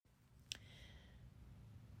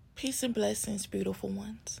Peace and blessings, beautiful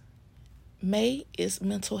ones. May is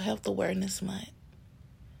Mental Health Awareness Month.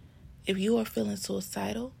 If you are feeling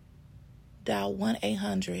suicidal, dial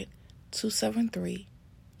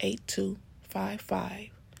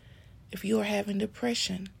 1-800-273-8255. If you are having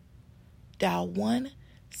depression, dial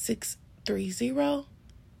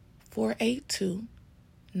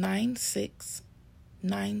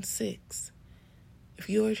 1-630-482-9696. If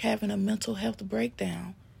you are having a mental health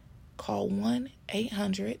breakdown, call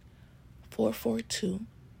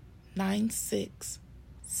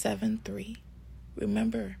 1-800-442-9673.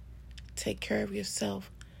 Remember, take care of yourself,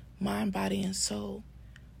 mind, body, and soul.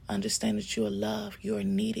 Understand that you are loved, you are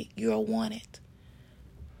needed, you are wanted.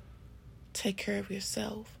 Take care of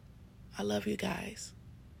yourself. I love you guys.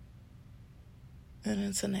 And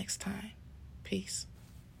until next time, peace.